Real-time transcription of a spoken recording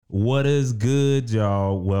What is good,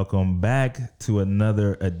 y'all? Welcome back to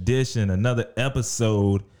another edition, another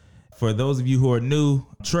episode. For those of you who are new,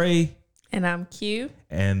 Trey. And I'm Q.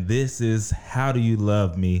 And this is How Do You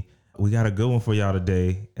Love Me? We got a good one for y'all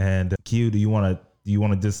today. And Q, do you want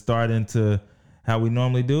to just start into how we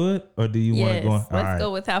normally do it? Or do you want to go on? Let's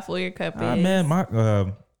go with how full your cup is. Man,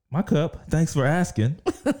 my cup, thanks for asking.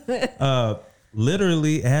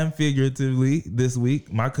 Literally and figuratively this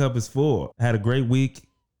week, my cup is full. I had a great week.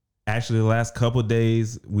 Actually, the last couple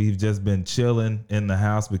days, we've just been chilling in the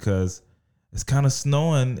house because it's kind of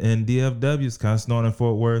snowing in DFW. It's kind of snowing in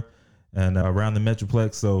Fort Worth and around the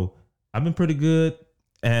Metroplex. So I've been pretty good.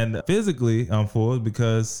 And physically, I'm full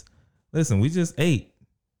because, listen, we just ate.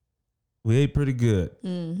 We ate pretty good.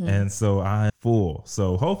 Mm-hmm. And so I'm full.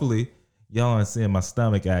 So hopefully, y'all aren't seeing my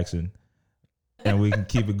stomach action and we can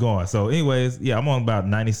keep it going. So anyways, yeah, I'm on about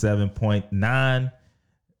 97.9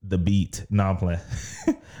 the beat. No, I'm playing.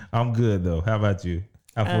 I'm good though. How about you?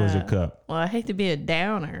 How full is your cup? Well, I hate to be a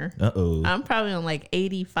downer. Uh-oh. I'm probably on like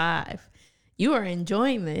 85. You are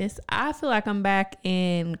enjoying this. I feel like I'm back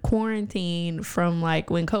in quarantine from like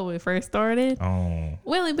when COVID first started. Oh.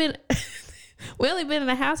 We only been in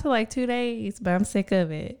the house for like 2 days, but I'm sick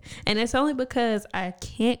of it. And it's only because I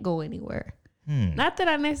can't go anywhere. Not that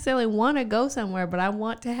I necessarily want to go somewhere, but I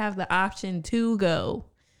want to have the option to go.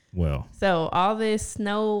 Well, so all this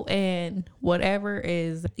snow and whatever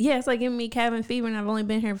is, it's like giving me cabin fever, and I've only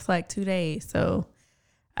been here for like 2 days. So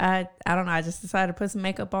I don't know. I just decided to put some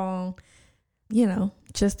makeup on,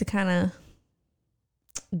 just to kind of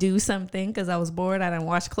do something because I was bored. I didn't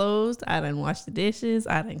wash clothes. I didn't wash the dishes.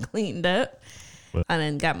 I didn't cleaned up. I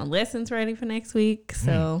done got my lessons ready for next week.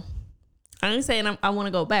 So I ain't saying I want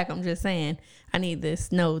to go back. I'm just saying I need this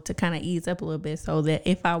snow to kind of ease up a little bit so that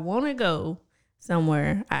if I want to go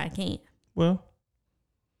somewhere, I can. Well,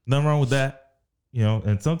 nothing wrong with that,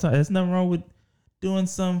 and sometimes there's nothing wrong with doing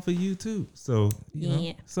something for you too. So,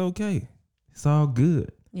 it's okay. It's all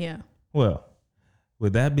good. Yeah. Well,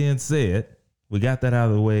 with that being said, we got that out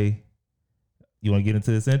of the way. You want to get into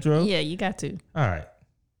this intro? Yeah, you got to. All right.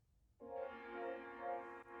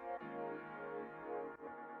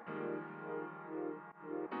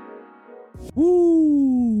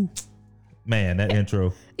 Woo! Man, that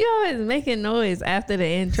intro. You always making noise after the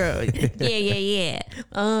intro. Yeah.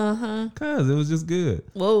 Uh-huh. Cause it was just good.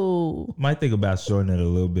 Whoa. Might think about shortening it a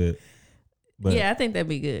little bit. But yeah, I think that'd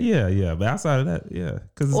be good. Yeah. But outside of that, yeah.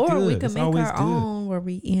 Cause it's or good. We can make our own where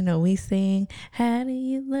we sing, "How do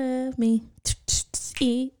you love me?"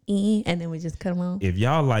 And then we just cut them on. If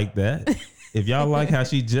y'all like that, if y'all like how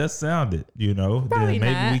she just sounded, then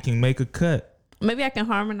maybe we can make a cut. Maybe I can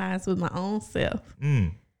harmonize with my own self.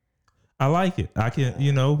 I like it. I can,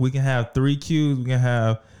 we can have 3 Qs. We can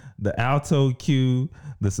have the alto Q,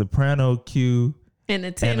 the soprano Q, and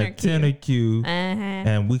the tenor Q. Uh-huh.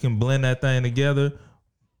 And we can blend that thing together.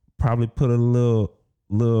 Probably put a little.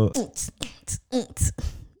 No.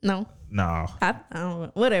 I don't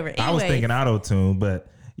know. Whatever. Anyways. I was thinking auto tune, but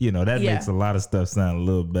that makes a lot of stuff sound a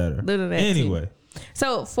little better. Anyway.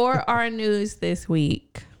 So for our news this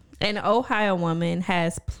week, an Ohio woman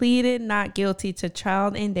has pleaded not guilty to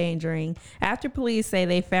child endangering after police say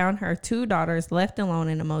they found her 2 daughters left alone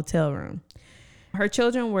in a motel room. Her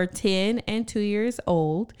children were 10 and 2 years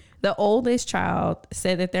old. The oldest child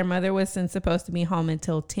said that their mother wasn't supposed to be home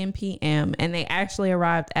until 10 p.m. and they actually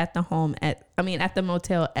arrived at the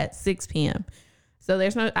motel at 6 p.m. So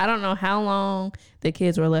I don't know how long the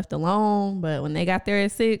kids were left alone, but when they got there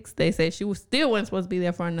at 6, they said she still wasn't supposed to be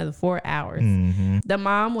there for another 4 hours. Mm-hmm. The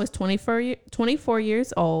mom was 24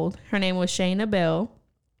 years old. Her name was Shayna Bell,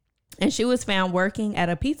 and she was found working at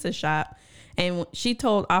a pizza shop. And she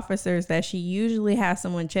told officers that she usually has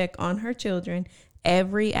someone check on her children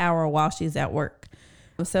every hour while she's at work.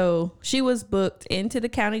 So she was booked into the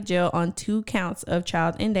county jail on 2 counts of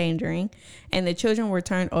child endangering, and the children were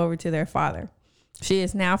turned over to their father. She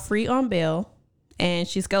is now free on bail, and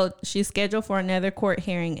she's scheduled for another court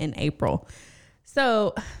hearing in April.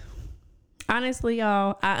 So, honestly,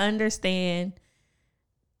 y'all, I understand,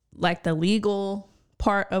 like, the legal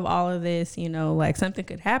part of all of this. Like, something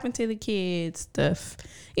could happen to the kids, stuff,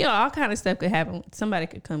 all kind of stuff could happen. Somebody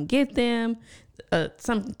could come get them.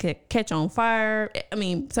 Something could catch on fire.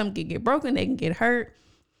 Some could get broken. They can get hurt.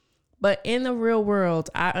 But in the real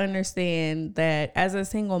world, I understand that as a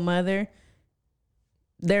single mother,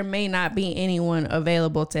 there may not be anyone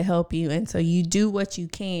available to help you. And so you do what you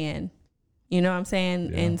can, you know what I'm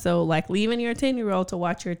saying? Yeah. And so like leaving your 10-year-old to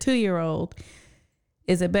watch your 2-year-old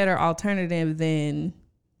is a better alternative than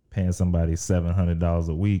paying somebody $700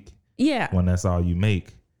 a week. Yeah. When that's all you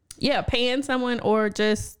make. Yeah. Paying someone or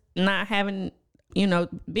just not having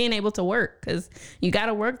being able to work, because you got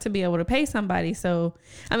to work to be able to pay somebody. So,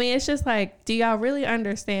 I mean, it's just like, do y'all really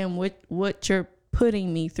understand what you're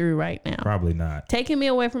putting me through right now? Probably not. Taking me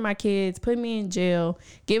away from my kids, putting me in jail,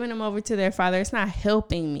 giving them over to their father. It's not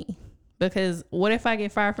helping me, because what if I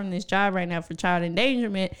get fired from this job right now for child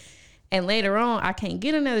endangerment, and later on I can't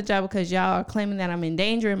get another job because y'all are claiming that I'm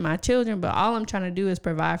endangering my children, but all I'm trying to do is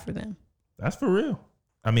provide for them. That's for real.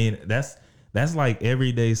 I mean, that's like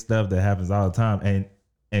everyday stuff that happens all the time.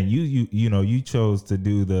 And you chose to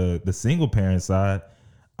do the single parent side.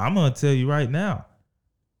 I'm gonna tell you right now,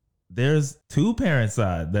 there's two parent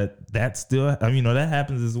side that still, I mean, that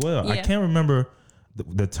happens as well. Yeah. I can't remember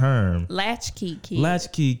the term. Latchkey kid.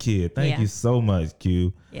 Latchkey kid. Thank you so much,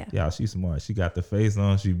 Q. Yeah. Y'all, she's smart. She got the face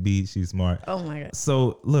on. She beat. She's smart. Oh my God.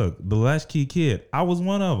 So look, the latchkey kid. I was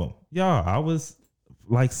one of them. Y'all, I was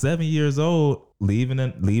like 7 years old, leaving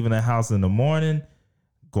the house in the morning,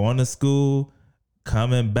 going to school,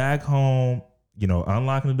 coming back home,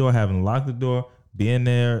 unlocking the door, having to lock the door, being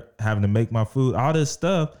there, having to make my food, all this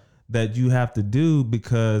stuff that you have to do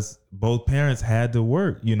because both parents had to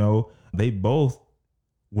work. They both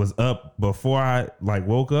was up before I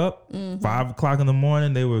woke up. 5 o'clock in the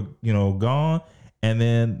morning, they were, gone. And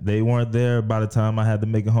then they weren't there by the time I had to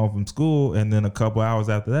make it home from school. And then a couple hours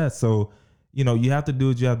after that. So, you have to do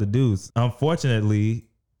what you have to do. Unfortunately,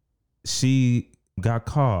 she got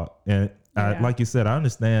caught. And like you said, I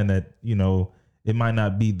understand that, it might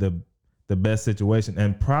not be the best situation.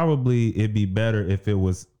 And probably it'd be better if it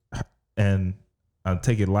was, and I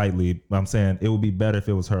take it lightly, I'm saying it would be better if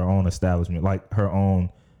it was her own establishment, like her own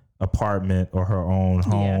apartment or her own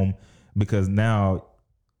home. Because now,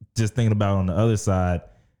 just thinking about on the other side,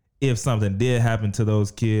 if something did happen to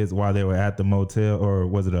those kids while they were at the motel, or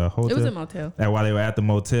was it a hotel? It was a motel. And while they were at the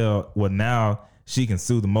motel, well, now she can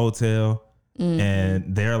sue the motel,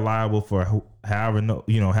 and they're liable for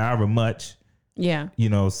however much. Yeah.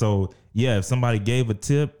 So yeah, if somebody gave a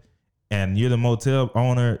tip and you're the motel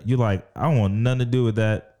owner, you're like, I don't want nothing to do with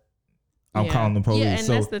that. I'm calling the police. Yeah, and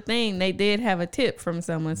that's the thing. They did have a tip from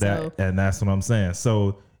someone. And that's what I'm saying.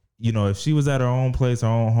 So, if she was at her own place, her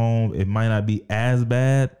own home, it might not be as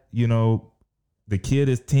bad. The kid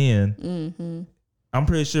is 10. I'm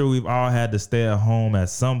pretty sure we've all had to stay at home at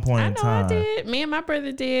some point in time. I did. Me and my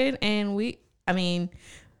brother did. And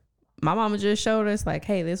my mama just showed us like,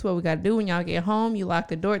 hey, this is what we got to do when y'all get home. You lock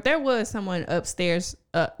the door. There was someone upstairs,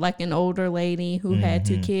 like an older lady who had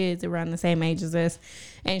 2 kids around the same age as us.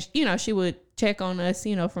 And, she would check on us,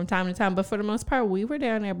 from time to time. But for the most part, we were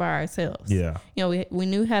down there by ourselves. Yeah. We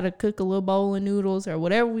knew how to cook a little bowl of noodles or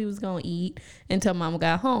whatever we was going to eat until mama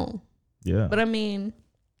got home. Yeah. But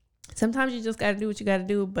sometimes you just got to do what you got to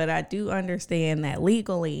do. But I do understand that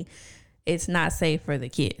legally it's not safe for the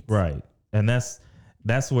kids. Right. And that's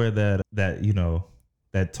where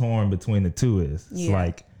that torn between the two is. It's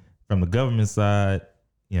like from the government side,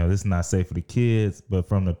 this is not safe for the kids, but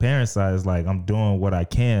from the parent side, it's like I'm doing what I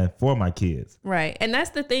can for my kids. Right. And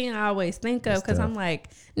that's the thing I always think of, because I'm like,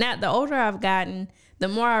 now the older I've gotten, the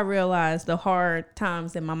more I realize the hard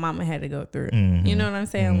times that my mama had to go through. You know what I'm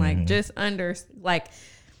saying? Like just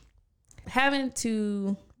having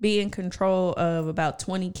to be in control of about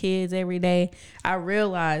 20 kids every day, I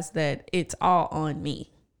realized that it's all on me.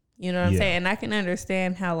 You know what I'm saying? And I can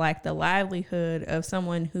understand how the livelihood of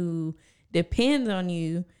someone who depends on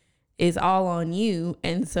you is all on you.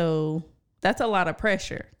 And so that's a lot of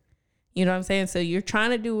pressure. You know what I'm saying? So you're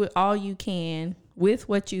trying to do all you can with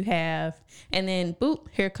what you have. And then boop,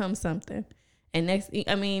 here comes something.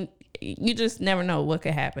 And you just never know what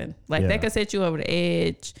could happen. That could set you over the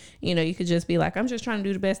edge. You could just be like, I'm just trying to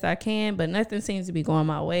do the best I can, but nothing seems to be going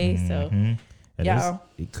my way. So,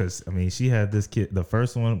 because she had this kid, the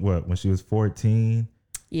first one, when she was 14.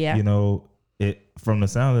 Yeah. From the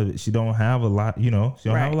sound of it, she don't have a lot. She don't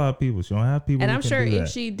have a lot of people. She don't have people. And I'm sure if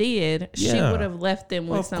she did, she would have left them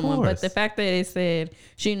with someone. Course. But the fact that it said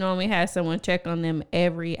she normally has someone check on them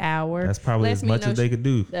every hour, that's probably as much as they could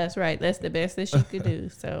do. That's right. That's the best that she could do.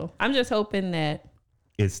 So I'm just hoping that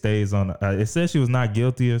it stays on. It says she was not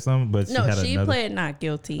guilty or something, but she pled not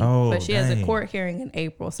guilty. But she has a court hearing in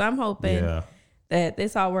April. So I'm hoping that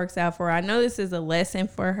this all works out for her. I know this is a lesson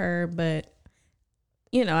for her, but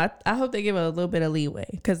I hope they give her a little bit of leeway,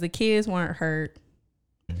 because the kids weren't hurt.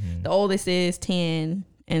 The oldest is 10,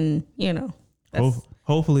 and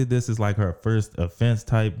hopefully this is like her first offense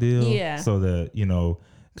type deal. Yeah. So that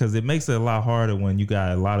because it makes it a lot harder when you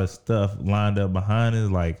got a lot of stuff lined up behind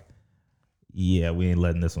it. Like, we ain't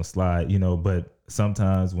letting this one slide. But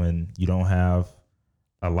sometimes when you don't have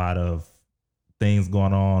a lot of things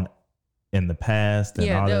going on in the past,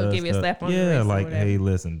 and all they'll that give you a slap on the wrist. Yeah, like, hey,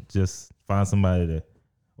 listen, just Find somebody that,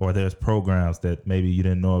 or there's programs that maybe you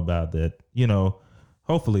didn't know about that, you know,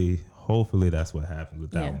 hopefully that's what happens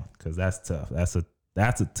with that one. Cause that's tough. That's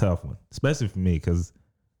a tough one, especially for me. Cause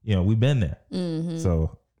you know, we've been there. Mm-hmm.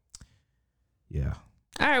 So yeah.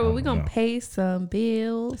 All right. Well, we're going to pay some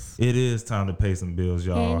bills. It is time to pay some bills,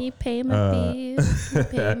 y'all. Can you pay my bills? Can you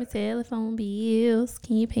pay my telephone bills?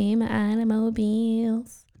 Can you pay my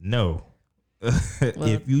automobiles? No.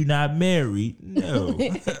 If you're not married, no,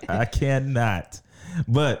 I cannot.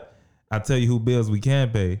 But I'll tell you who bills we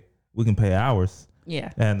can pay. We can pay ours.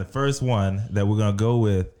 Yeah. And the first one that we're going to go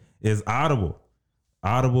with is Audible.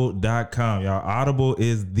 Audible.com. Y'all, Audible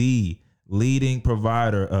is the leading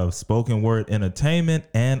provider of spoken word entertainment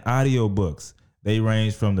and audiobooks. They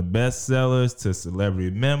range from the bestsellers to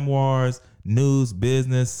celebrity memoirs, news,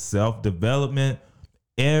 business, self-development.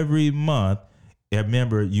 Every month,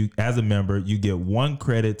 as a member, you get 1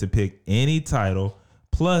 credit to pick any title,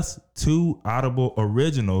 plus 2 Audible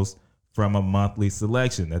originals from a monthly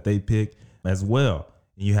selection that they pick as well.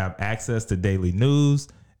 You have access to daily news,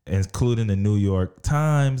 including the New York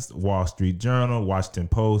Times, Wall Street Journal, Washington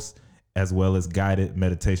Post, as well as guided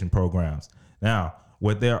meditation programs. Now,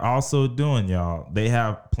 what they're also doing, y'all, they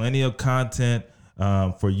have plenty of content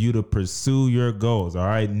for you to pursue your goals. All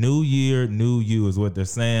right. New year, new you is what they're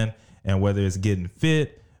saying. And whether it's getting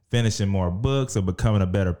fit, finishing more books, or becoming a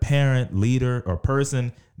better parent, leader, or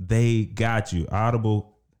person, they got you.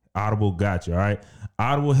 Audible got you. All right.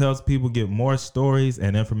 Audible helps people get more stories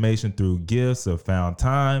and information through gifts of found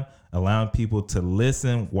time, allowing people to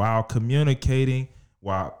listen while commuting,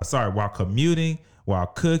 while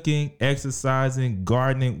cooking, exercising,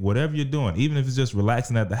 gardening, whatever you're doing. Even if it's just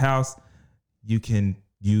relaxing at the house, you can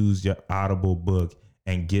use your Audible book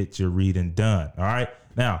and get your reading done. All right.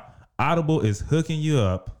 Now, Audible is hooking you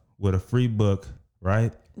up with a free book,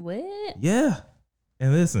 right? What? Yeah.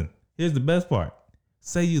 And listen, here's the best part.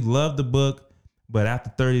 Say you love the book, but after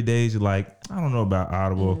 30 days, you're like, I don't know about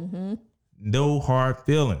Audible. Mm-hmm. No hard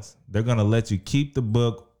feelings. They're going to let you keep the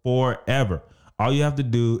book forever. All you have to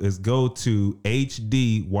do is go to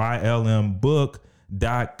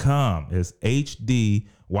hdylmbook.com. It's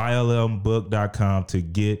hdylmbook.com to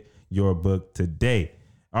get your book today.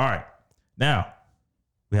 All right. Now,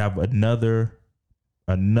 we have another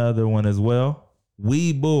one as well.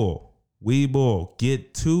 Webull.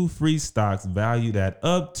 Get 2 free stocks valued at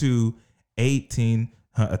up to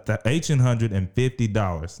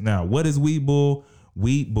 $1,850. Now, what is Webull?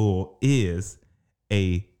 Webull is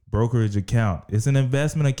a brokerage account. It's an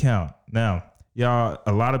investment account. Now, y'all,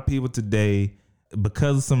 a lot of people today,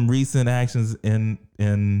 because of some recent actions in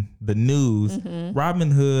the news,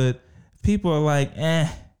 Robinhood, people are like, they're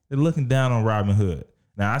looking down on Robinhood.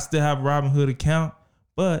 Now, I still have a Robinhood account,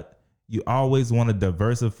 but you always want to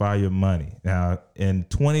diversify your money. Now, in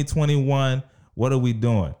 2021, what are we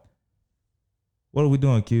doing? What are we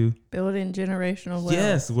doing, Q? Building generational wealth.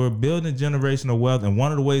 Yes, we're building generational wealth. And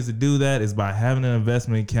one of the ways to do that is by having an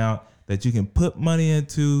investment account that you can put money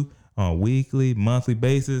into on a weekly, monthly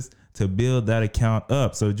basis to build that account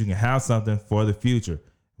up so that you can have something for the future.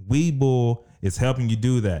 Webull is helping you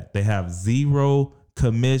do that. They have $0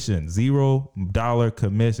 commission.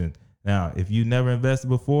 Now, if you never invested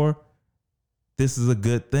before, this is a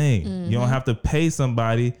good thing. You don't have to pay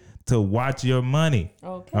somebody to watch your money.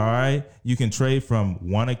 Okay. All right. You can trade from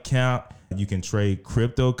one account. You can trade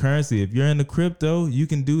cryptocurrency. If you're into crypto, you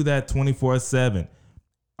can do that 24/7.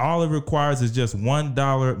 All it requires is just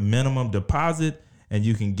 $1 minimum deposit, and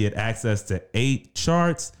you can get access to 8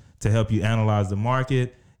 charts to help you analyze the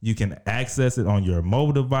market. You can access it on your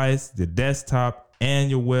mobile device, the desktop, and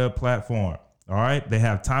your web platform. All right. They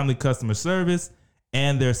have timely customer service,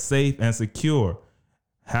 and they're safe and secure.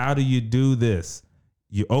 How do you do this?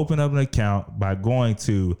 You open up an account by going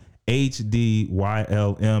to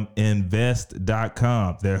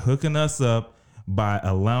hdylminvest.com. They're hooking us up by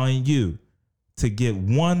allowing you to get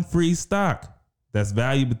 1 free stock that's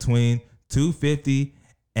valued between $250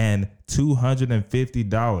 and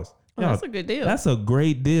 $250. Oh, that's a good deal. That's a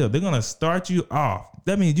great deal. They're going to start you off.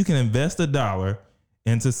 That means you can invest $1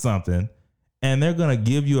 into something, and they're going to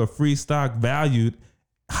give you a free stock valued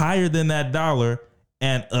higher than that $1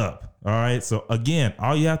 and up. All right. So again,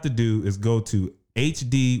 all you have to do is go to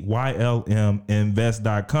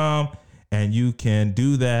hdylminvest.com, and you can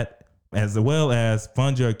do that, as well as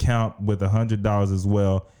fund your account with $100 as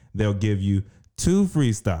well. They'll give you 2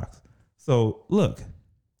 free stocks. So look,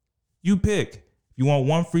 you pick. If you want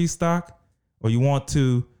 1 free stock or you want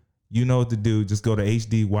 2, you know what to do. Just go to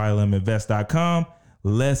hdylminvest.com.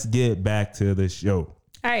 Let's get back to the show.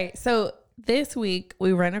 All right. So this week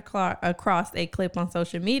we ran across a clip on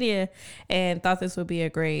social media and thought this would be a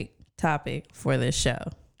great topic for this show.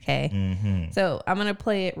 Okay. So I'm going to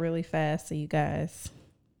play it really fast so you guys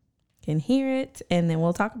can hear it, and then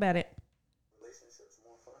we'll talk about it. Relationships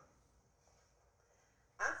more fun.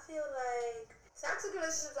 I feel like toxic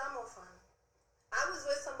relationships are more fun. I was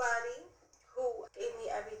with somebody who gave me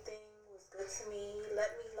everything, was good to me,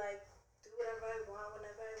 let me like do whatever I want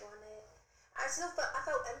whenever I wanted. I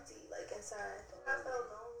felt empty like inside. I felt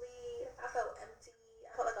lonely. I felt empty.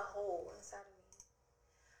 I felt like a hole inside of me.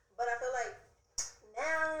 But I feel like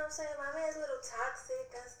now, you know what I'm saying, my man's a little toxic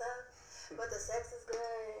and stuff, but the sex is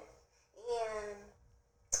good. And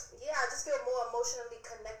yeah, I just feel more emotionally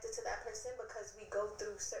connected to that person because we go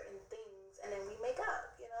through certain things and then we make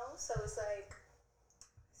up, you know? So it's like,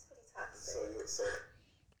 it's pretty toxic.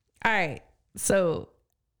 All right. So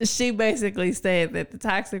she basically said that the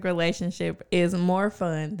toxic relationship is more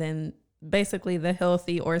fun than basically the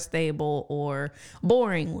healthy or stable or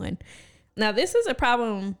boring one. Now, this is a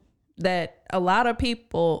problem that a lot of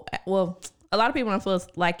people don't feel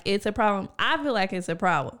like it's a problem. I feel like it's a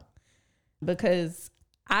problem because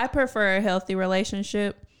I prefer a healthy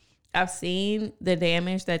relationship. I've seen the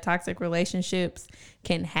damage that toxic relationships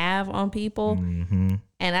can have on people, and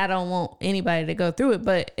I don't want anybody to go through it.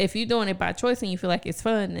 But if you're doing it by choice and you feel like it's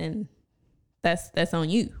fun, then that's on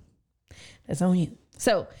you. That's on you.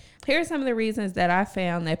 So here are some of the reasons that I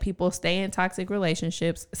found that people stay in toxic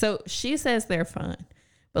relationships. So she says they're fun,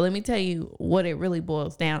 but let me tell you what it really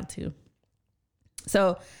boils down to.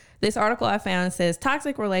 So this article I found says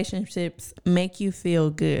toxic relationships make you feel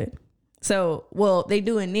good. So, well, they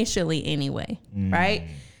do initially anyway, right?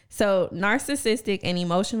 So narcissistic and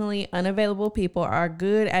emotionally unavailable people are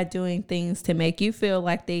good at doing things to make you feel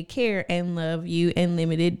like they care and love you in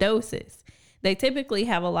limited doses. They typically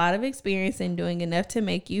have a lot of experience in doing enough to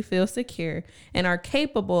make you feel secure and are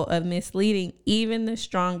capable of misleading even the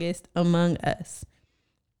strongest among us,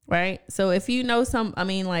 right? So if you know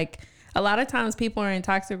a lot of times people are in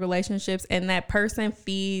toxic relationships and that person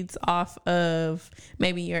feeds off of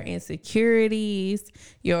maybe your insecurities,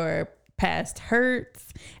 your past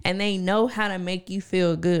hurts, and they know how to make you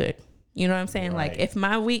feel good. You know what I'm saying? Right. Like if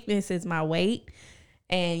my weakness is my weight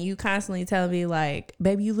and you constantly tell me like,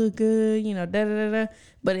 baby, you look good, you know, da da da da.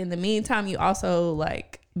 But in the meantime, you also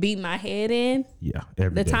like beat my head in. Yeah.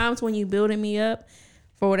 Every day. Times when you building me up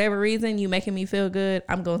for whatever reason, you making me feel good,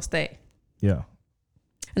 I'm going to stay. Yeah.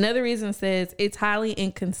 Another reason says it's highly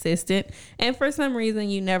inconsistent, and for some reason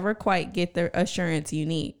you never quite get the assurance you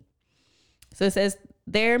need. So it says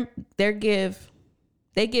they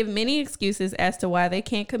give many excuses as to why they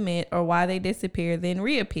can't commit or why they disappear then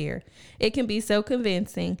reappear. It can be so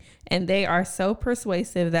convincing and they are so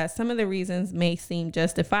persuasive that some of the reasons may seem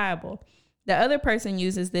justifiable. The other person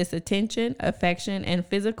uses this attention, affection, and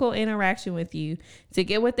physical interaction with you to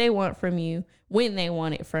get what they want from you when they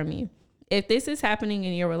want it from you. If this is happening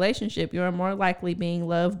in your relationship, you are more likely being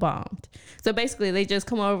love bombed. So basically they just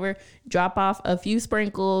come over, drop off a few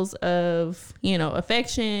sprinkles of,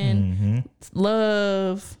 affection,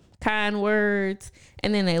 love, kind words,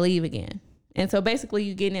 and then they leave again. And so basically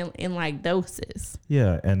you get in like doses.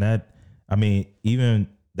 Yeah. And even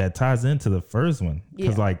that ties into the first one.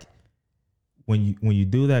 Because like when you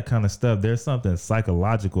do that kind of stuff, there's something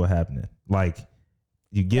psychological happening. Like,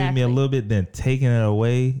 you giving me a little bit, then taking it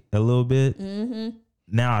away a little bit.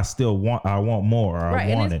 Now I want more. Or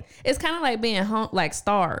I want it. It's kind of like being like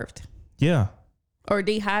starved. Yeah. Or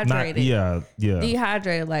dehydrated. Yeah.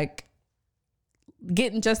 Dehydrated, like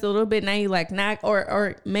getting just a little bit. Now you like not,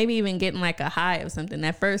 or maybe even getting like a high of something.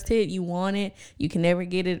 That first hit, you want it. You can never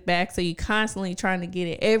get it back. So you constantly trying to get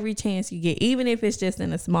it every chance you get, even if it's just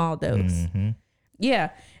in a small dose. Yeah.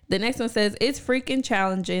 The next one says, it's freaking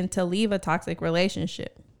challenging to leave a toxic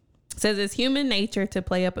relationship. It says it's human nature to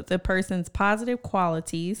play up the person's positive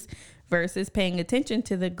qualities versus paying attention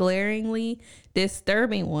to the glaringly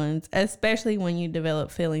disturbing ones, especially when you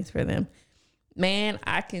develop feelings for them. Man,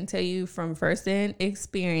 I can tell you from firsthand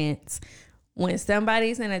experience, when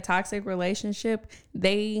somebody's in a toxic relationship,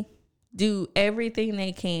 they do everything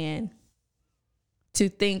they can to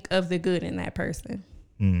think of the good in that person.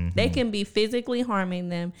 They can be physically harming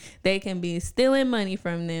them. They can be stealing money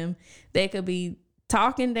from them. They could be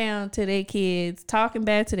talking down to their kids, talking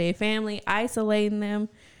bad to their family, isolating them.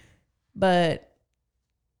 But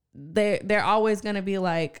they're always going to be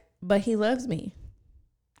like, but he loves me.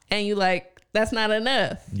 And you like, that's not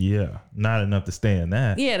enough. Yeah. Not enough to stay in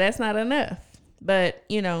that. Yeah, that's not enough. But,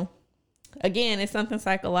 again, it's something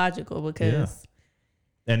psychological because.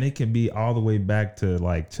 Yeah. And it can be all the way back to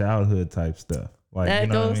like childhood type stuff. Like, that you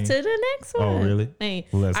know goes what I mean? to the next one. Oh, really? Hey.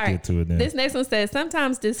 Well, let's All get to it then. This next one says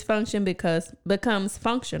sometimes dysfunction becomes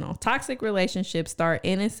functional. Toxic relationships start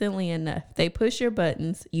innocently enough. They push your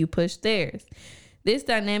buttons, you push theirs. This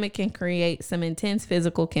dynamic can create some intense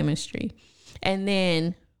physical chemistry. And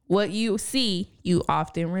then what you see, you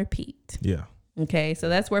often repeat. Yeah. Okay, so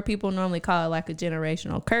that's where people normally call it like a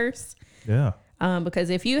generational curse. Yeah. Because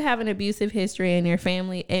if you have an abusive history in your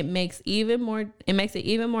family, it makes it even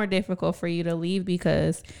more difficult for you to leave,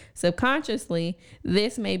 because subconsciously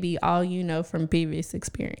this may be all you know from previous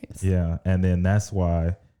experience. Yeah. And then that's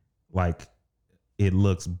why, like, it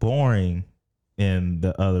looks boring in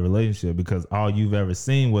the other relationship, because all you've ever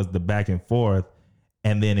seen was the back and forth.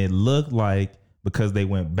 And then it looked like, because they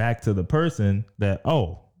went back to the person, that,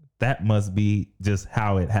 oh, that must be just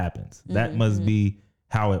how it happens. That must be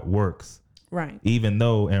how it works. Right. Even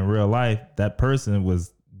though in real life that person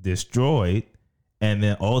was destroyed, and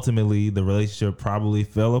then ultimately the relationship probably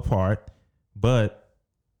fell apart. But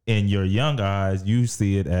in your young eyes, you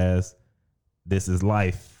see it as, this is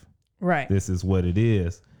life. Right. This is what it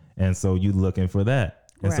is. And so you're looking for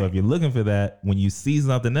that. And so Right. if you're looking for that, when you see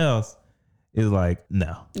something else, it's like,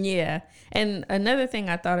 no. Yeah. And another thing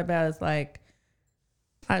I thought about is like,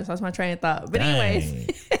 I just lost my train of thought. But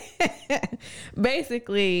anyways,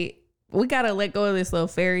 basically, we got to let go of this little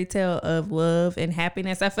fairy tale of love and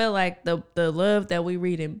happiness. I feel like the love that we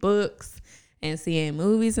read in books and see in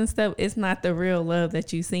movies and stuff, it's not the real love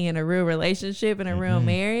that you see in a real relationship and a real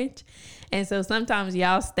marriage. And so sometimes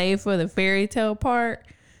y'all stay for the fairy tale part,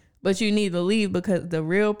 but you need to leave because the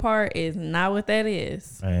real part is not what that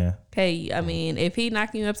is. Yeah. Okay, I mean, if he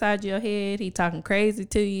knocking you upside your head, he talking crazy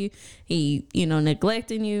to you, he,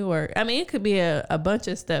 neglecting you, or, I mean, it could be a bunch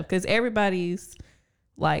of stuff, because everybody's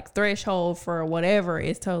like threshold for whatever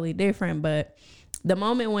is totally different. But the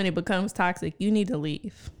moment when it becomes toxic, you need to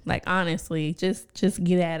leave. Like, honestly, just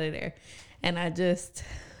get out of there. And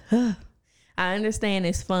I understand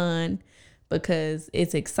it's fun because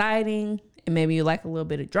it's exciting. And maybe you like a little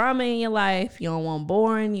bit of drama in your life. You don't want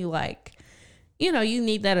boring. You like, you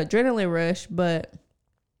need that adrenaline rush. But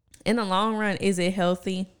in the long run, is it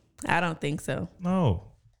healthy? I don't think so. No,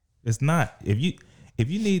 it's not. If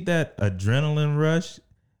you need that adrenaline rush,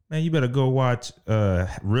 man, you better go watch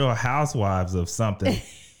Real Housewives of something.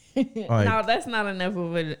 Like, No, that's not enough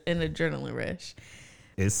of an adrenaline rush.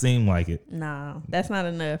 it seemed like it. No, that's not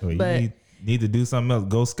enough. Well, but you need to do something else.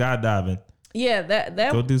 Go skydiving. yeah, that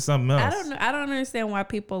Go do something else. I don't understand why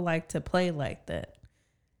people like to play like that.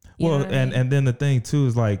 Well, and then the thing too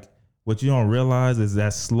is, like, what you don't realize is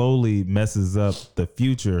that slowly messes up the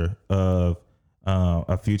future of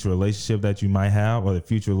a future relationship that you might have, or the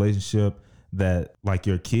future relationship that, like,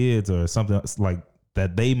 your kids or something like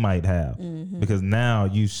that they might have, because now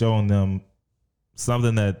you've shown them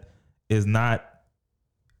something that is not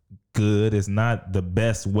good. It's not the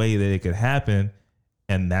best way that it could happen.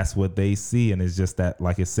 And that's what they see. And it's just that,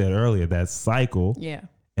 like I said earlier, that cycle. Yeah.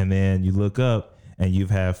 And then you look up and you've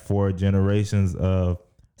had 4 generations of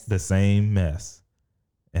the same mess.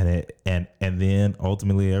 And then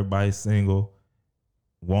ultimately everybody's single,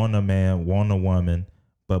 want a man, want a woman,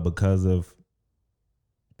 but because of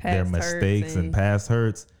their mistakes and past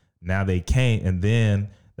hurts, now they can't. And then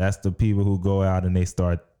that's the people who go out and they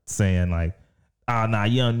start saying, like, oh, nah,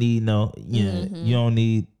 you don't need you don't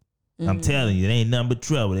need, I'm telling you, it ain't nothing but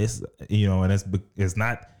trouble. It's, and it's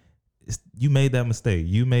not, you made that mistake.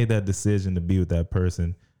 You made that decision to be with that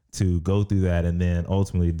person, to go through that, and then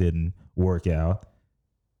ultimately it didn't work out.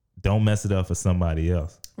 Don't mess it up for somebody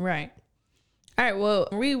else. Right. All right. Well,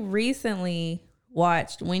 we recently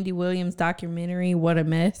watched Wendy Williams' documentary, What a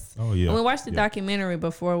Mess. Oh, yeah. And we watched the documentary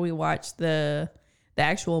before we watched the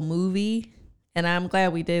actual movie. And I'm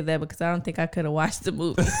glad we did that, because I don't think I could have watched the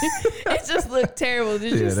movie. It just looked terrible.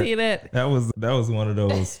 Did you see that? That was one of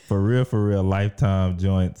those for real Lifetime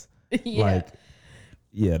joints. Yeah. Like,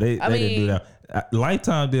 yeah, they didn't do that.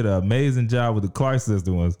 Lifetime did an amazing job with the Clark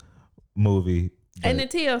Sisters movie. And the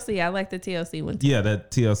TLC, I like the TLC one too. Yeah,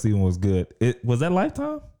 that TLC one was good. Was that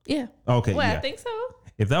Lifetime? Yeah. Okay. Well, yeah. I think so.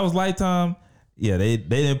 If that was Lifetime, yeah, they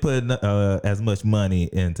didn't put as much money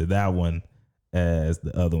into that one as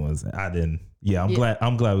the other ones. I didn't. Yeah,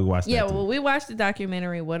 I'm glad we watched that. Yeah, too. well, we watched the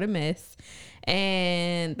documentary, What a Mess.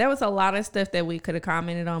 And there was a lot of stuff that we could have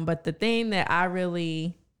commented on. But the thing that I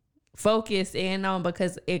really focused in on,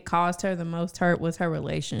 because it caused her the most hurt, was her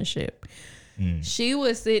relationship. She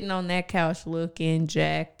was sitting on that couch looking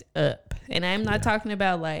jacked up. And I'm not talking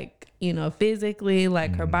about, like, physically,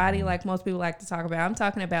 like her body, like most people like to talk about. I'm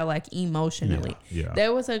talking about, like, emotionally. Yeah.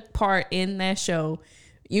 There was a part in that show.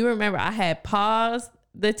 You remember I had paused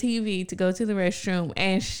the TV to go to the restroom,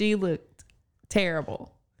 and she looked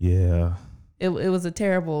terrible. Yeah. It was a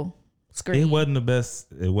terrible scream. It wasn't the best.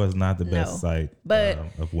 It was not the best No. sight But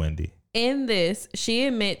of Wendy. in this, she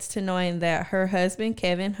admits to knowing that her husband,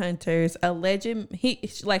 Kevin Hunter's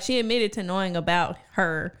she admitted to knowing about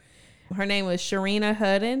her. Her name was Sharina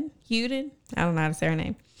Hudden. I don't know how to say her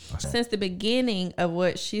name. Since the beginning of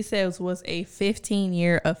what she says was a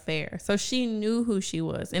 15-year affair. So she knew who she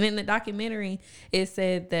was. And in the documentary, it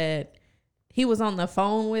said that he was on the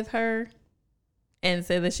phone with her and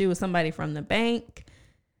said that she was somebody from the bank.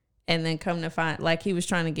 And then come to find, like, he was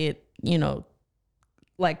trying to get,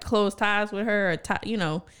 like, close ties with her or,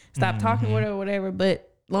 stop talking with her or whatever.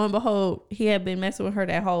 But lo and behold, he had been messing with her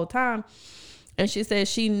that whole time. And she says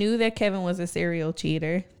she knew that Kevin was a serial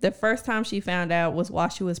cheater. The first time she found out was while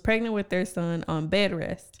she was pregnant with their son on bed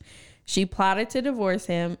rest. She plotted to divorce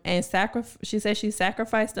him, and she says she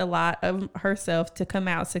sacrificed a lot of herself to come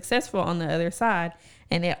out successful on the other side,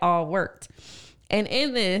 and it all worked. And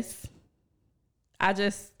in this, I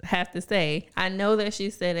just have to say, I know that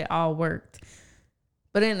she said it all worked,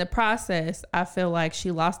 but in the process, I feel like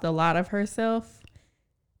she lost a lot of herself,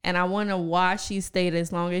 and I wonder why she stayed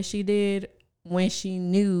as long as she did when she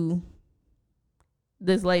knew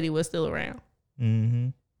this lady was still around. Mm-hmm.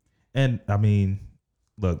 And I mean,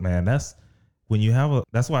 look, man, that's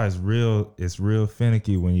why it's real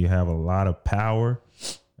finicky when you have a lot of power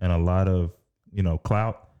and a lot of,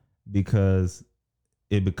 clout, because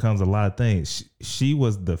it becomes a lot of things. She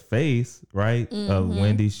was the face, right, of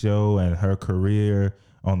Wendy's show and her career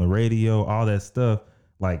on the radio, all that stuff.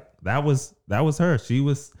 Like that was her. She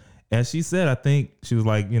was, and she said, I think she was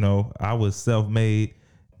like, I was self-made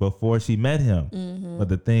before she met him. Mm-hmm. But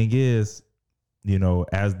the thing is,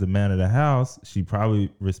 as the man of the house, she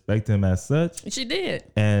probably respected him as such. She did.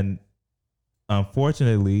 And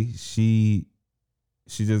unfortunately, she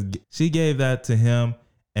gave that to him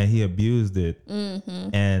and he abused it.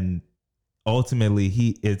 Mm-hmm. And ultimately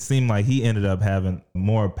it seemed like he ended up having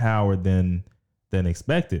more power than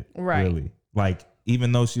expected. Right. Really. Like,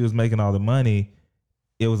 even though she was making all the money,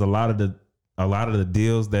 it was a lot of the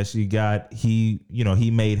deals that she got, he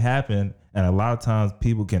made happen. And a lot of times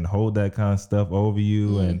people can hold that kind of stuff over you.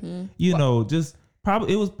 Mm-hmm. And, just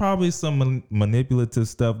probably, it was probably some manipulative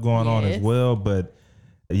stuff going on as well. But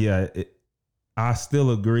yeah, I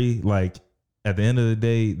still agree. Like, at the end of the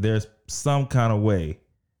day, there's some kind of way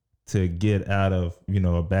to get out of,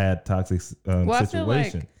 a bad toxic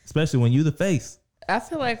situation, especially when you're the face. I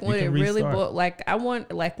feel like when it really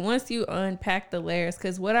once you unpack the layers,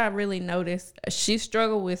 because what I really noticed, she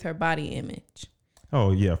struggled with her body image.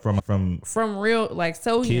 Oh yeah, from real, like,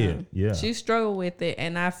 so kid, young. Yeah, she struggled with it,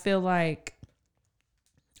 and I feel like,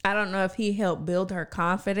 I don't know if he helped build her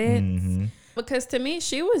confidence, because to me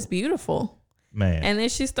she was beautiful, man. And then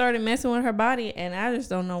she started messing with her body, and I just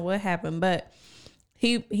don't know what happened, but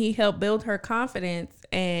he helped build her confidence.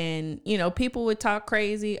 And, people would talk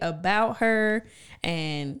crazy about her.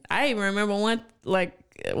 And I even remember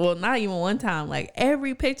not even one time, like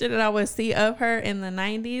every picture that I would see of her in the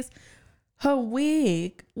 90s, her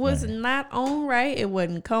wig was not on right. It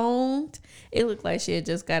wasn't combed. It looked like she had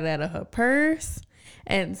just got it out of her purse.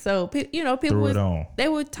 And so, people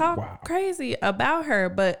would talk crazy about her,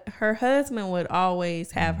 but her husband would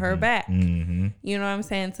always have her back. Mm-hmm. You know what I'm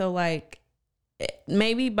saying? So, like,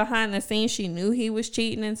 maybe behind the scenes she knew he was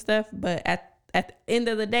cheating and stuff, but at the end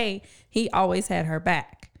of the day, he always had her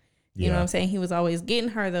back. You know what I'm saying? He was always getting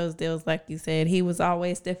her those deals, like you said. He was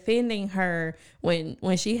always defending her when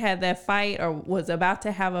she had that fight or was about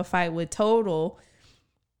to have a fight with Total.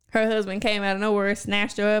 Her husband came out of nowhere,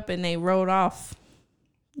 snatched her up, and they rode off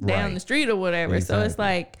down the street or whatever. Exactly. So it's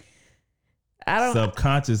like, I don't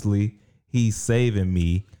subconsciously he's saving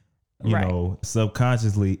me.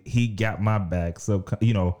 Subconsciously he got my back.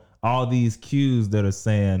 All these cues that are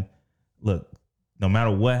saying, look, no matter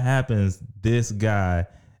what happens, this guy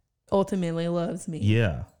ultimately loves me.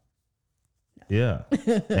 Yeah.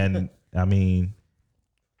 And I mean,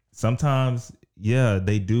 sometimes,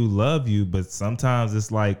 they do love you, but sometimes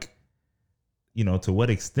it's like, to what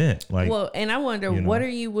extent? Like, well, and I wonder, what are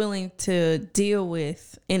you willing to deal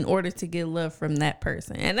with in order to get love from that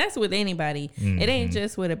person? And that's with anybody. Mm-hmm. It ain't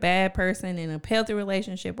just with a bad person in a healthy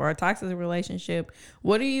relationship or a toxic relationship.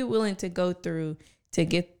 What are you willing to go through to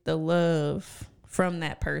get the love from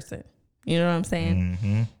that person? You know what I'm saying?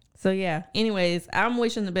 Mm-hmm. So yeah. Anyways, I'm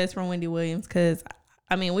wishing the best for Wendy Williams, because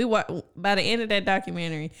I mean, by the end of that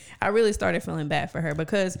documentary, I really started feeling bad for her,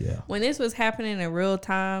 because when this was happening in real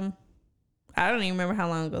time, I don't even remember how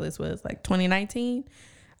long ago this was, like 2019.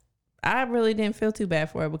 I really didn't feel too bad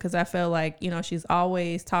for her because I felt like, you know, she's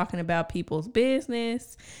always talking about people's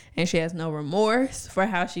business and she has no remorse for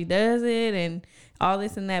how she does it and all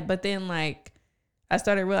this and that. But then, like, I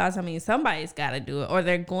started realizing, I mean, somebody's got to do it or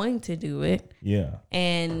they're going to do it. Yeah.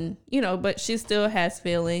 And, you know, but she still has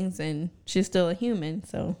feelings and she's still a human.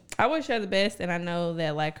 So I wish her the best. And I know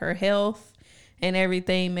that, like, her health and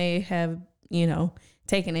everything may have, you know,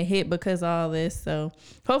 taken a hit because of all this. So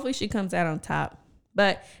hopefully she comes out on top.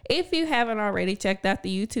 But if you haven't already checked out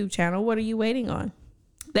the YouTube channel, what are you waiting on?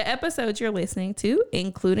 The episodes you're listening to,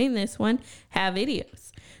 including this one, have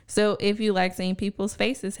videos. So if you like seeing people's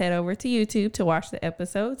faces, head over to YouTube to watch the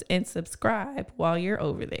episodes and subscribe while you're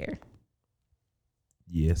over there.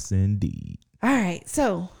 Yes, indeed. All right.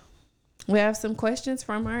 So we have some questions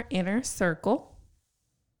from our inner circle.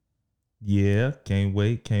 Yeah. Can't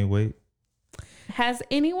wait. Can't wait. Has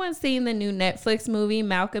anyone seen the new Netflix movie,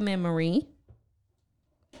 Malcolm and Marie?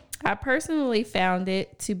 I personally found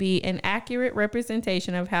it to be an accurate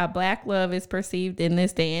representation of how Black love is perceived in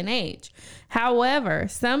this day and age. However,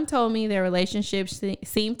 some told me their relationships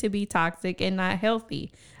seem to be toxic and not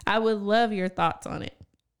healthy. I would love your thoughts on it.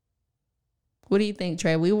 What do you think,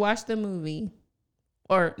 Trey? We watched the movie,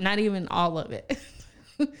 or not even all of it.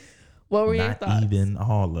 What were your thoughts? Not even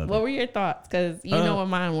all of it. What were your thoughts? Because you know what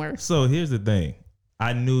mine were. So here's the thing.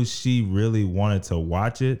 I knew she really wanted to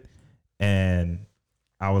watch it, and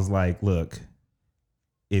I was like, look,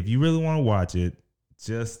 if you really want to watch it,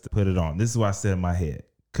 just put it on. This is what I said in my head.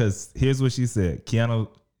 Because here's what she said.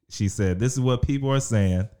 She said, this is what people are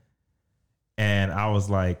saying. And I was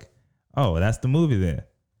like, oh, that's the movie then.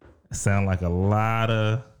 It sounded like a lot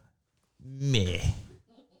of meh,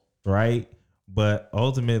 right? But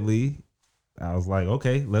ultimately, I was like,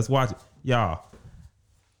 okay, let's watch it. Y'all,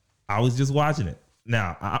 I was just watching it.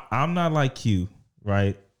 Now, I'm not like Q,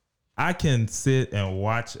 right? I can sit and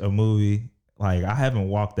watch a movie. Like, I haven't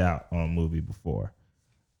walked out on a movie before.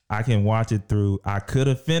 I can watch it through. I could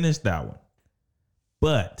have finished that one.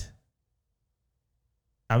 But,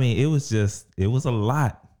 I mean, it was a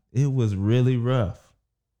lot. It was really rough.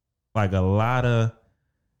 Like, a lot of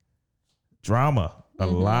drama, a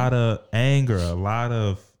lot of anger, a lot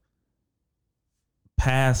of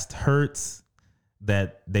past hurts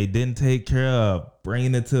that they didn't take care of,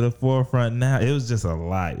 bringing it to the forefront now. It was just a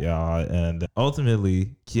lot, y'all. And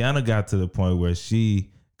ultimately, Kiana got to the point where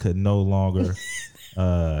she could no longer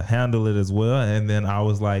handle it as well. And then I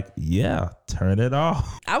was like, yeah, turn it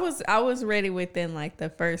off. I was ready within like the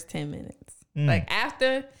first 10 minutes. Like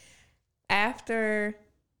after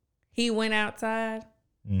he went outside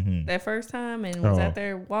that first time and was out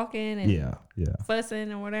there walking and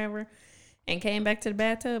fussing or whatever and came back to the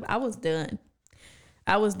bathtub, I was done.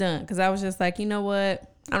 Because I was just like, you know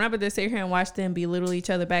what? I'm not going to sit here and watch them belittle each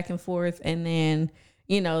other back and forth and then,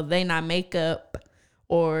 you know, they not make up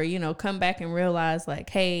or, you know, come back and realize like,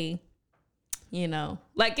 hey, you know,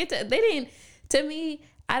 like I didn't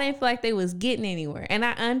feel like they was getting anywhere. And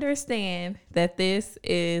I understand that this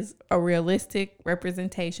is a realistic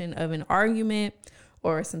representation of an argument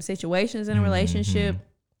or some situations in a relationship.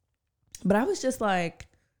 But I was just like,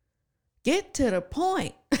 get to the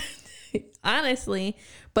point. Honestly.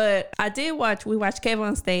 But we watched Kev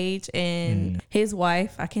on Stage and his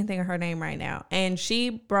wife, I can't think of her name right now, and she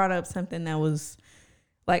brought up something that was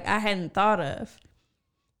like I hadn't thought of.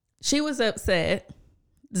 She was upset.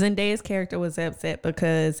 Zendaya's character was upset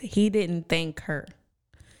because he didn't thank her,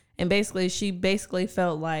 and basically she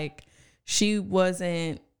felt like she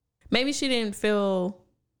wasn't, maybe she didn't feel.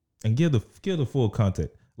 And give the full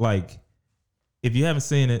context. Like, if you haven't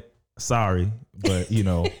seen it, sorry, but you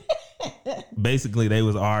know. Basically, they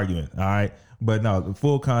was arguing, all right? But no, the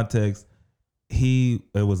full context, it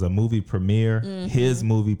was a movie premiere, his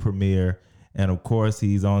movie premiere, and of course,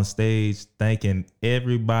 he's on stage thanking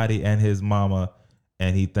everybody and his mama,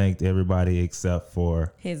 and he thanked everybody except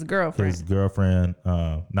for his girlfriend.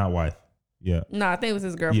 Not wife. Yeah. No, I think it was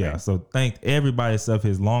his girlfriend. Yeah, so thanked everybody except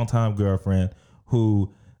his longtime girlfriend,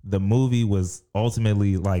 who the movie was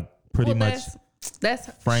ultimately like pretty much that's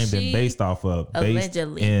framed and based off of,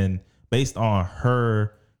 allegedly. Based on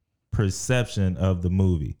her perception of the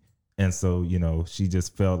movie. And so, you know, she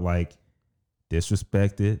just felt like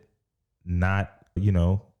disrespected, not, you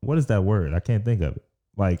know, what is that word? I can't think of it.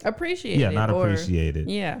 Like appreciated. Yeah, not appreciated.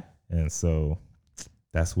 Yeah. And so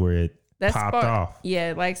that's where it popped off.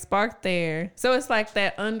 Yeah, like sparked there. So it's like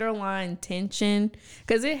that underlying tension,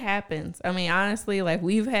 because it happens. I mean, honestly, like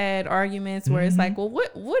we've had arguments where it's like, well,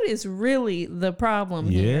 what is really the problem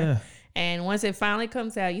here? And once it finally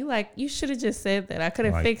comes out, you should have just said that. I could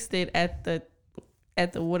have fixed it at the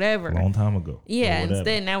whatever. Long time ago. Yeah.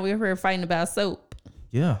 Instead, now we're here fighting about soap.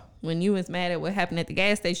 Yeah. when you was mad at what happened at the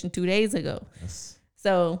gas station 2 days ago. Yes.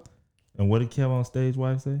 So. And what did Kev on stage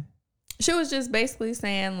wife say? She was just basically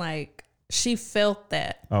saying like she felt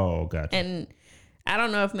that. Oh, gotcha. And I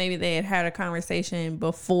don't know if maybe they had a conversation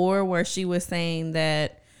before where she was saying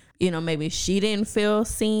that, you know, maybe she didn't feel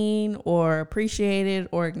seen or appreciated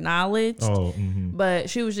or acknowledged. Oh, but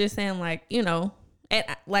she was just saying like, you know, and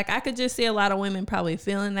like I could just see a lot of women probably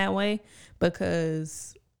feeling that way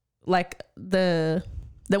because like the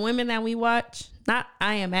women that we watch, not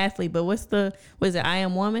I Am Athlete, but was it I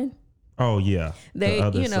Am Woman? Oh yeah, they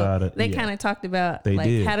you know they yeah. kind of talked about They like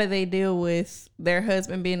did. How do they deal with their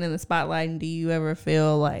husband being in the spotlight, and do you ever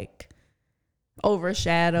feel like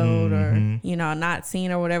overshadowed or you know not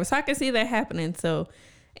seen or whatever? So I could see that happening. So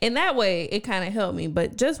in that way, it kind of helped me.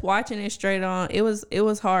 But just watching it straight on, it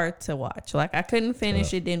was hard to watch. Like I couldn't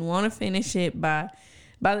finish it, didn't want to finish it. By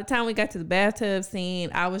the time we got to the bathtub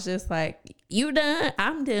scene, I was just like, "You done?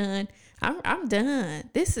 I'm done." I'm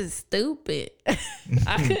done. This is stupid.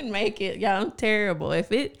 I couldn't make it. Y'all, I'm terrible.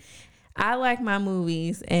 I like my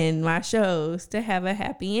movies and my shows to have a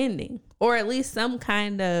happy ending or at least some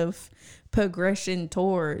kind of progression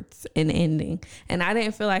towards an ending. And I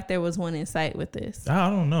didn't feel like there was one in sight with this.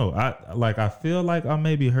 I don't know. I feel like I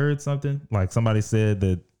maybe heard something like somebody said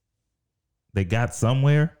that they got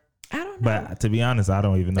somewhere. I don't know. But to be honest, I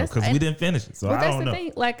don't even know because we didn't finish it. So I don't know.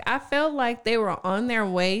 Thing. Like I felt like they were on their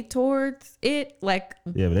way towards it. Like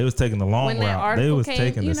yeah, but they was taking the long route. They was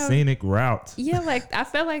taking the scenic route. Yeah, like I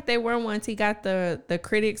felt like they were once he got the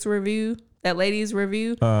critics review, that lady's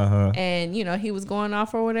review, and you know he was going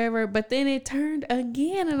off or whatever. But then it turned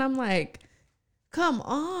again, and I'm like, come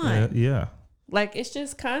on, yeah. Like it's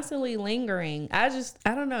just constantly lingering. I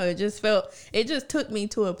don't know. It just took me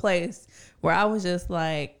to a place where I was just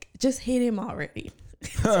like, just hit him already.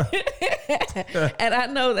 And I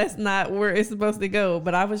know that's not where it's supposed to go,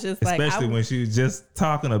 but I was just especially like, when she was just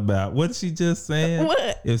talking about what she just saying.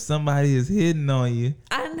 What? If somebody is hitting on you,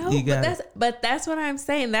 I know, but that's what I'm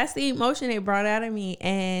saying. That's the emotion it brought out of me,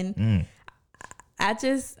 and I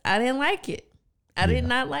didn't like it. I did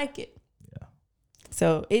not like it. Yeah.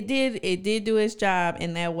 So it did do its job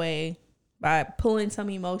in that way by pulling some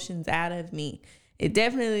emotions out of me. It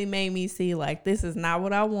definitely made me see like this is not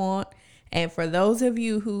what I want. And for those of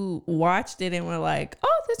you who watched it and were like,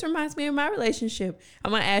 "Oh, this reminds me of my relationship,"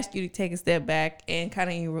 I'm gonna ask you to take a step back and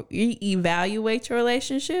kind of evaluate your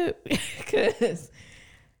relationship because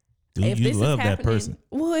if you love that person.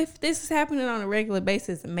 Well, if this is happening on a regular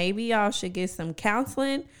basis, maybe y'all should get some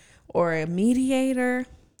counseling or a mediator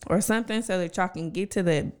or something so that y'all can get to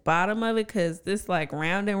the bottom of it. Because this like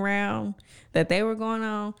round and round that they were going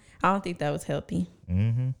on, I don't think that was healthy.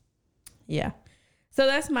 Yeah. So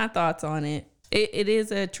that's my thoughts on it. It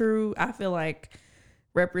is a true, I feel like,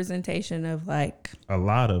 representation of like a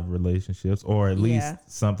lot of relationships, or at least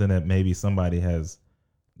something that maybe somebody has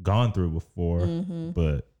gone through before,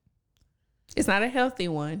 but it's not a healthy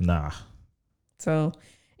one. Nah. So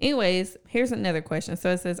anyways, here's another question.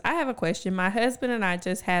 So it says, I have a question. My husband and I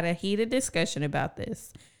just had a heated discussion about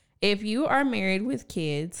this. If you are married with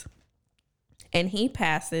kids and he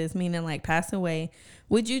passes, meaning like pass away,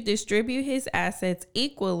 would you distribute his assets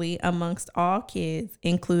equally amongst all kids,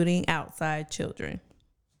 including outside children?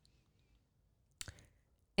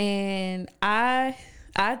 And I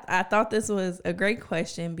thought this was a great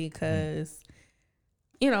question because,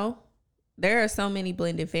 you know, there are so many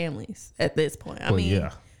blended families at this point. I mean,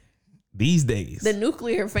 these days, the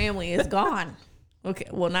nuclear family is gone. Okay,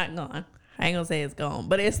 well, not gone. I ain't gonna say it's gone,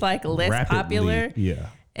 but it's like less popular. Yeah.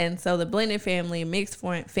 And so the blended family, mixed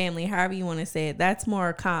family, however you want to say it, that's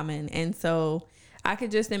more common. And so I could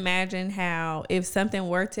just imagine how if something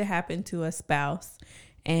were to happen to a spouse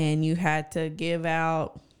and you had to give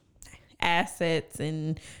out assets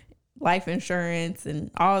and life insurance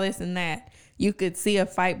and all this and that, you could see a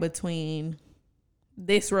fight between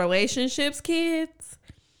this relationship's kids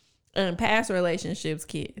and past relationships'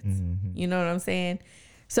 kids. You know what I'm saying?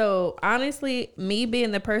 So honestly, me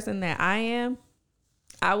being the person that I am,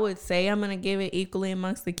 I would say I'm going to give it equally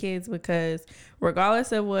amongst the kids because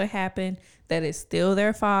regardless of what happened, that is still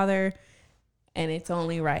their father and it's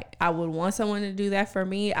only right. I would want someone to do that for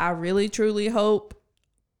me. I really, truly hope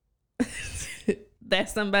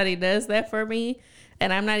that somebody does that for me.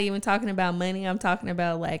 And I'm not even talking about money. I'm talking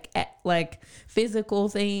about like physical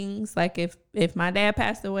things. Like if my dad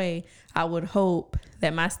passed away, I would hope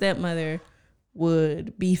that my stepmother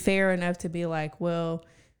would be fair enough to be like, well,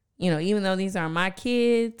 you know, even though these are my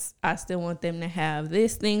kids, I still want them to have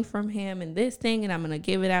this thing from him and this thing, and I'm going to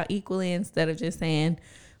give it out equally instead of just saying,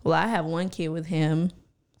 well, I have one kid with him,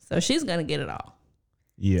 so she's going to get it all.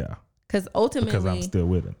 Yeah. Because ultimately, because I'm still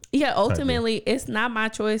with him. yeah, ultimately, it's not my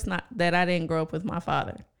choice. Not that I didn't grow up with my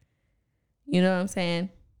father. You know what I'm saying?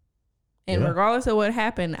 And regardless of what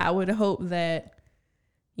happened, I would hope that,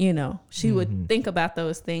 you know, she would think about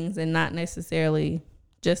those things and not necessarily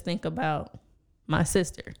just think about my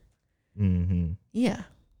sister. Yeah.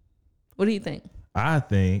 What do you think? I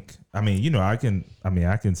think, I mean, you know, I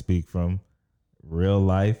can speak from real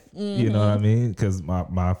life, you know what I mean? Because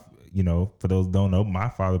my, you know, for those who don't know, my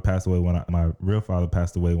father passed away my real father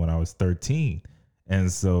passed away when I was 13. And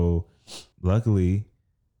so luckily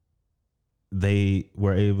they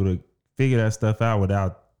were able to figure that stuff out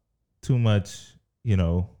without too much, you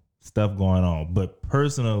know, stuff going on. But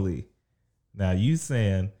personally, now you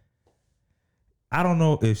saying, I don't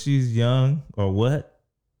know if she's young or what,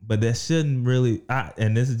 but that shouldn't really,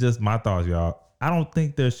 and this is just my thoughts, y'all. I don't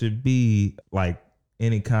think there should be like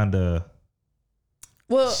any kind of,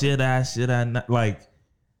 should I not, like,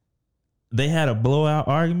 they had a blowout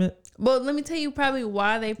argument. Well, let me tell you probably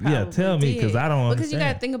why they probably Yeah, tell me, because I don't understand. Because you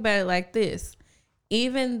got to think about it like this.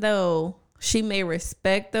 Even though she may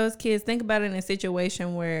respect those kids, think about it in a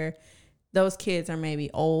situation where those kids are maybe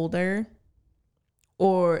older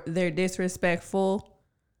or they're disrespectful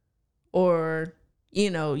or, you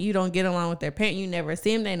know, you don't get along with their parent. You never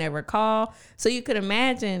see them. They never call. So you could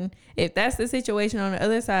imagine if that's the situation on the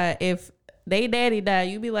other side, if they daddy died,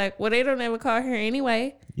 you'd be like, well, they don't ever call her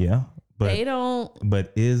anyway. Yeah. But they don't.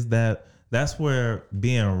 But that's where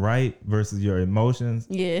being right versus your emotions.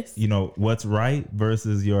 Yes. You know, what's right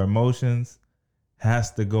versus your emotions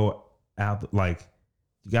has to go out. Like,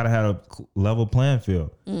 you got to have a level playing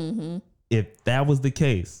field. If that was the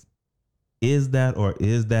case, is that or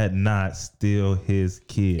is that not still his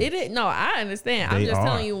kid? It is. No, I understand. I'm just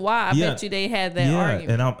telling you why. I bet you they had that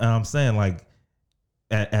argument. And I'm saying, like,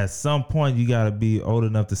 at some point you got to be old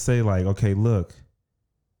enough to say, like, okay, look,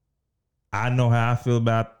 I know how I feel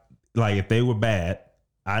about, like, if they were bad,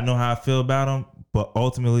 I know how I feel about them, but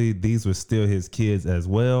ultimately these were still his kids as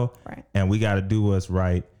well. Right. And we got to do what's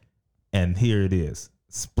right. And here it is,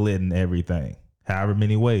 splitting everything, however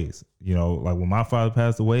many ways. You know, like when my father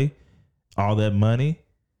passed away, all that money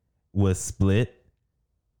was split.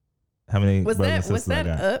 How many was brothers and was sisters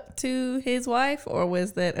that up to his wife or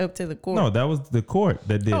was that up to the court? No, that was the court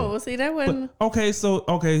that did. Oh, well, see, that wasn't. But,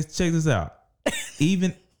 okay, check this out.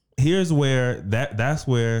 Even here's where that's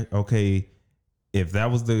where, okay, if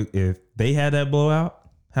they had that blowout,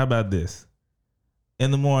 how about this?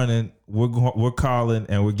 In the morning, we're calling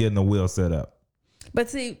and we're getting a will set up. But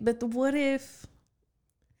see, what if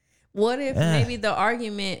maybe the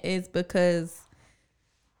argument is because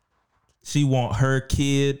she want her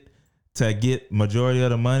kid to get majority of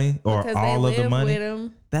the money or all of the money? With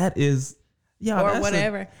him, that is, or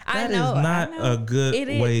whatever. That is not a good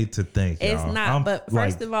way to think. It's y'all. not. But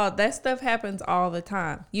first of all, that stuff happens all the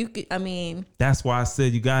time. That's why I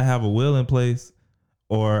said you gotta have a will in place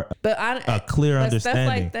or a clear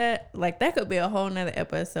understanding. Stuff like that could be a whole nother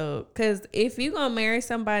episode. Because if you're gonna marry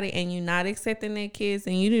somebody and you're not accepting their kids,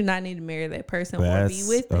 then you do not need to marry that person or be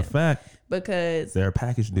with them. That's a fact. Because they're a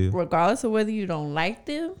package deal. Regardless of whether you don't like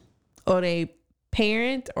them or they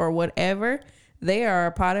parent or whatever, they are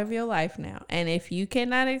a part of your life now. And if you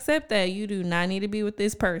cannot accept that, you do not need to be with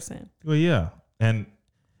this person. Well, yeah. And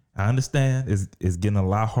I understand it's getting a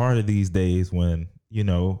lot harder these days when, you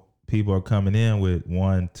know, people are coming in with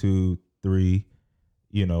 1, 2, 3,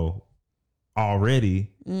 you know, already.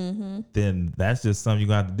 Then that's just something you're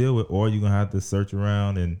going to have to deal with, or you're going to have to search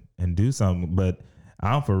around and do something. But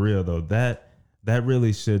I'm for real, though. That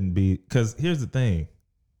really shouldn't be, because here's the thing.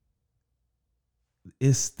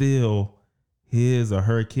 It's still his or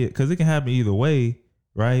her kid, because it can happen either way,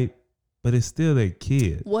 right? But it's still their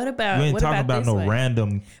kid. What about you ain't talking about no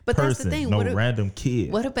random but person, that's the thing. no random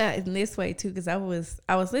kid. What about in this way too? Because I was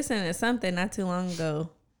listening to something not too long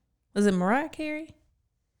ago. Was it Mariah Carey?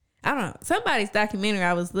 I don't know. Somebody's documentary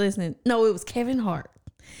I was listening. No, it was Kevin Hart.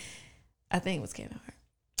 I think it was Kevin Hart.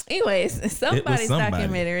 Anyways, somebody's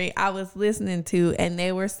documentary I was listening to, and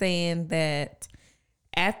they were saying that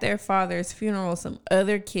at their father's funeral, some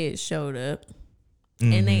other kids showed up,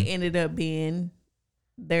 and they ended up being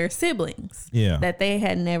their siblings that they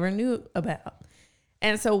had never knew about.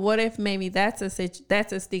 And so what if maybe that's a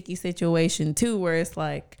sticky situation too, where it's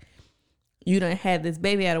like, you done had this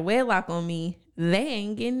baby out of wedlock on me, they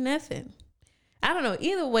ain't getting nothing. I don't know.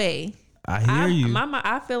 Either way, I hear you.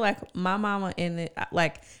 I feel like my mama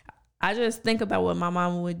I just think about what my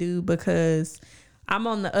mama would do, because I'm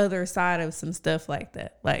on the other side of some stuff like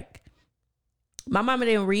that. Like, my mama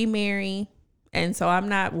didn't remarry, and so I'm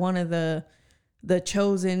not one of the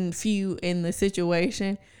chosen few in the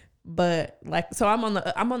situation. But like, so I'm on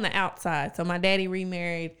the outside. So my daddy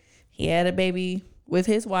remarried. He had a baby with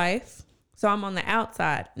his wife. So I'm on the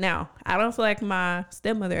outside. Now, I don't feel like my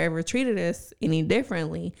stepmother ever treated us any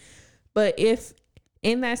differently. But if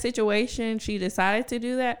in that situation she decided to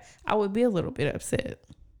do that, I would be a little bit upset.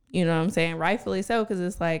 You know what I'm saying? Rightfully so, because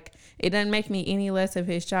it's like, it doesn't make me any less of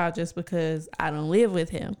his child just because I don't live with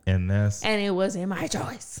him. And it wasn't my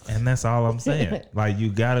choice. And that's all I'm saying. Like, you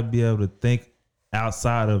got to be able to think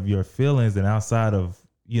outside of your feelings and outside of,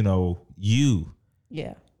 you.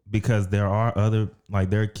 Yeah. Because there are other, like,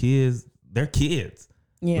 they're kids.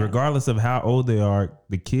 Yeah. Regardless of how old they are,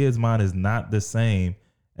 the kid's mind is not the same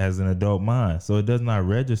as an adult mind. So it does not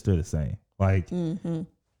register the same. Like,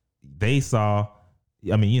 they saw,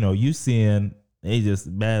 I mean, you seeing they just a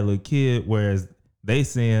bad little kid, whereas they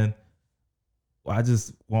saying, well, I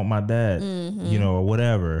just want my dad, or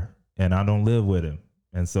whatever, and I don't live with him.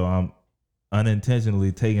 And so I'm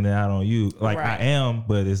unintentionally taking it out on you. Like, right. I am,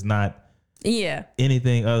 but it's not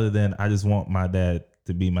anything other than I just want my dad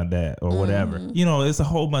to be my dad or whatever. It's a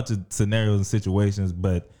whole bunch of scenarios and situations,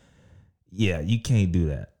 but yeah, you can't do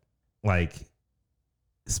that. Like,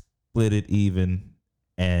 split it even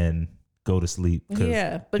and go to sleep.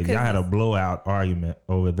 Because if y'all had a blowout argument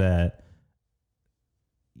over that,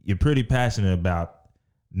 you're pretty passionate about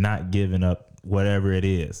not giving up whatever it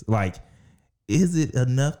is. Like, is it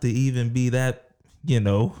enough to even be that,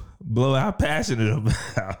 blowout passionate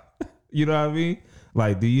about? You know what I mean?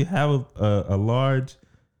 Like, do you have a large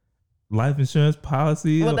life insurance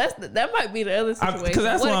policy? Well, that might be the other situation. Because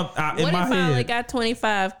that's what in my head. What if I only got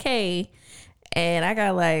 $25K and I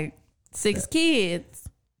got like 6 kids?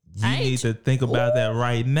 You need to think about that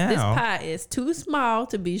right now. This pot is too small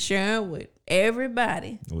to be sharing with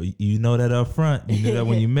everybody. Well, you know that up front. You knew that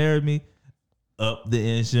when you married me. Up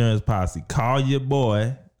the insurance policy. Call your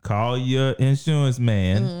boy. Call your insurance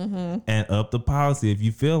man and up the policy if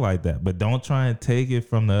you feel like that. But don't try and take it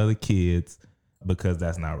from the other kids because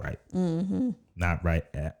that's not right. Not right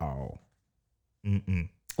at all.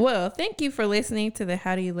 Well, thank you for listening to the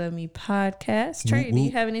How Do You Love Me podcast. Trey, do you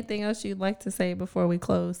have anything else you'd like to say before we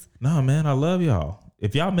close? No, man, I love y'all.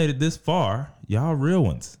 If y'all made it this far, y'all real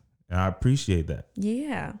ones. And I appreciate that.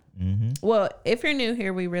 Yeah. Well, if you're new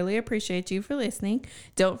here, we really appreciate you for listening.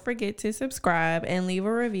 Don't forget to subscribe and leave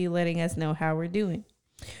a review letting us know how we're doing.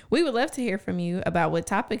 We would love to hear from you about what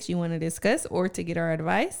topics you want to discuss or to get our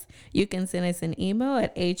advice. You can send us an email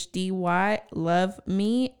at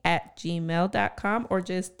hdylove@gmail.com or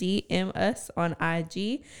just DM us on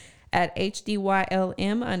IG at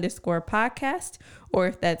HDYLM_podcast. Or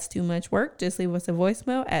if that's too much work, just leave us a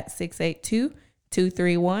voicemail at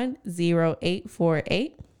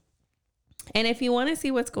 682-231-0848. And if you want to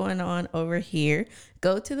see what's going on over here,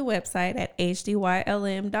 go to the website at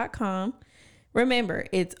hdylm.com. Remember,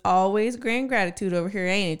 it's always grand gratitude over here,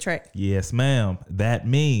 ain't it, Trey? Yes, ma'am. That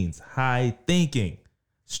means high thinking,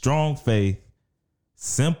 strong faith,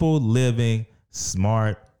 simple living,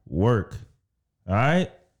 smart work. All right?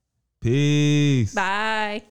 Peace. Bye.